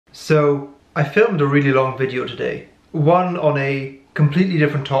So I filmed a really long video today, one on a completely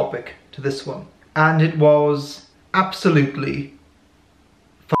different topic to this one, and it was absolutely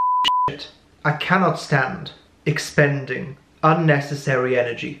shit. I cannot stand expending unnecessary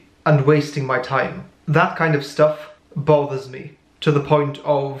energy and wasting my time. That kind of stuff bothers me to the point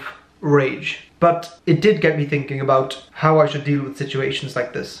of rage. But it did get me thinking about how I should deal with situations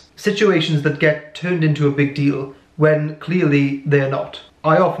like this. Situations that get turned into a big deal when clearly they're not.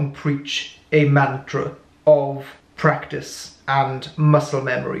 I often preach a mantra of practice and muscle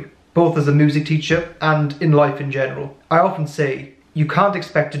memory, both as a music teacher and in life in general. I often say, you can't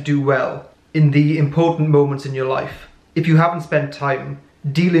expect to do well in the important moments in your life if you haven't spent time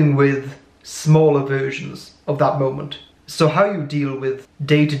dealing with smaller versions of that moment. So how you deal with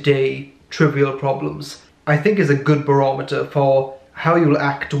day-to-day trivial problems, I think, is a good barometer for how you'll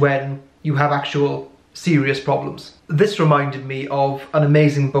act when you have actual serious problems. This reminded me of an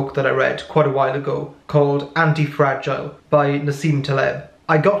amazing book that I read quite a while ago called Anti-Fragile by Nassim Taleb.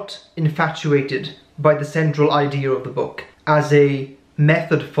 I got infatuated by the central idea of the book as a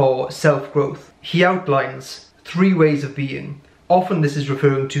method for self-growth. He outlines 3 ways of being. Often this is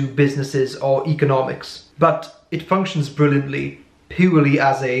referring to businesses or economics, but it functions brilliantly purely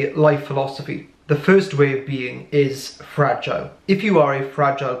as a life philosophy. The first way of being is fragile. If you are a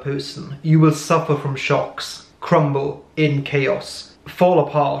fragile person, you will suffer from shocks, crumble in chaos, fall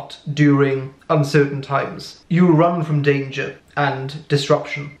apart during uncertain times. You will run from danger and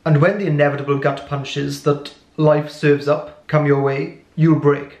disruption. And when the inevitable gut punches that life serves up come your way, you'll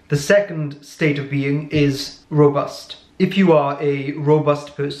break. The second state of being is robust. If you are a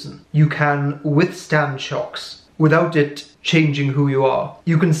robust person, you can withstand shocks without it changing who you are.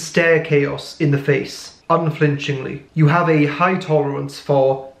 You can stare chaos in the face unflinchingly. You have a high tolerance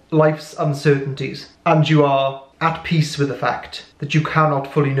for life's uncertainties, and you are at peace with the fact that you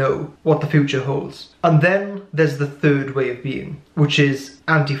cannot fully know what the future holds. And then there's the third way of being, which is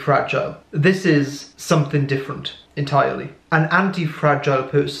anti-fragile. This is something different entirely. An anti-fragile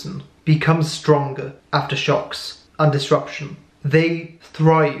person becomes stronger after shocks and disruption. They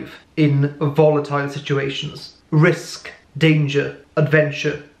thrive in volatile situations. Risk, danger,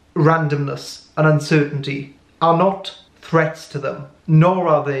 adventure, randomness, and uncertainty are not threats to them, nor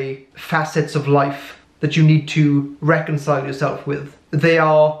are they facets of life that you need to reconcile yourself with. They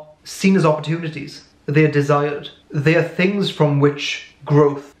are seen as opportunities. They are desired. They are things from which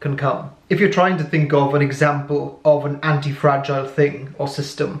growth can come. If you're trying to think of an example of an anti-fragile thing or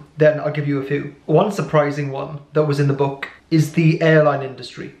system, then I'll give you a few. One surprising one that was in the book is the airline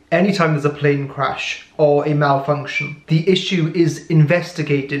industry. Anytime there's a plane crash or a malfunction, the issue is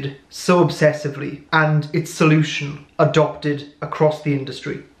investigated so obsessively and its solution adopted across the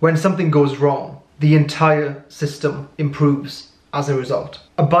industry. When something goes wrong, the entire system improves as a result.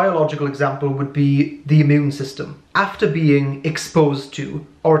 A biological example would be the immune system. After being exposed to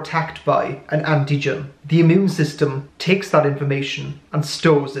or attacked by an antigen, the immune system takes that information and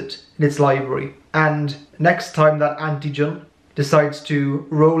stores it in its library. And next time that antigen decides to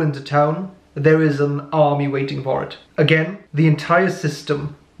roll into town, there is an army waiting for it. Again, the entire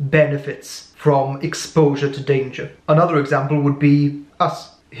system benefits from exposure to danger. Another example would be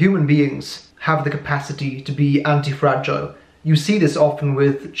us. Human beings have the capacity to be anti-fragile. You see this often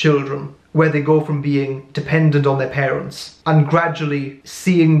with children, where they go from being dependent on their parents and gradually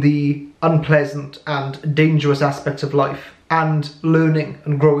seeing the unpleasant and dangerous aspects of life and learning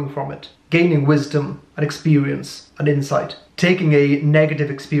and growing from it, gaining wisdom and experience and insight, taking a negative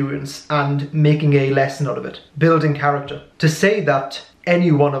experience and making a lesson out of it, building character. To say that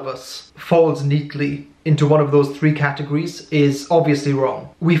any one of us falls neatly into one of those 3 categories is obviously wrong.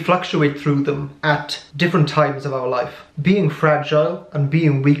 We fluctuate through them at different times of our life. Being fragile and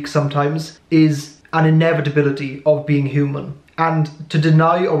being weak sometimes is an inevitability of being human, and to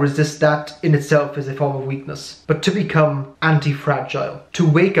deny or resist that in itself is a form of weakness. But to become anti-fragile, to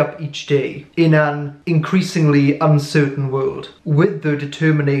wake up each day in an increasingly uncertain world with the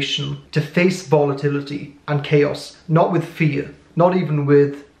determination to face volatility and chaos, not with fear, not even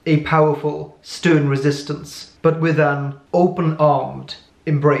with a powerful, stern resistance, but with an open-armed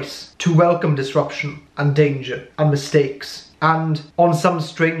embrace to welcome disruption and danger and mistakes, and on some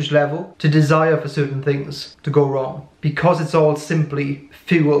strange level to desire for certain things to go wrong, because it's all simply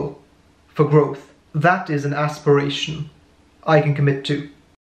fuel for growth. That is an aspiration I can commit to.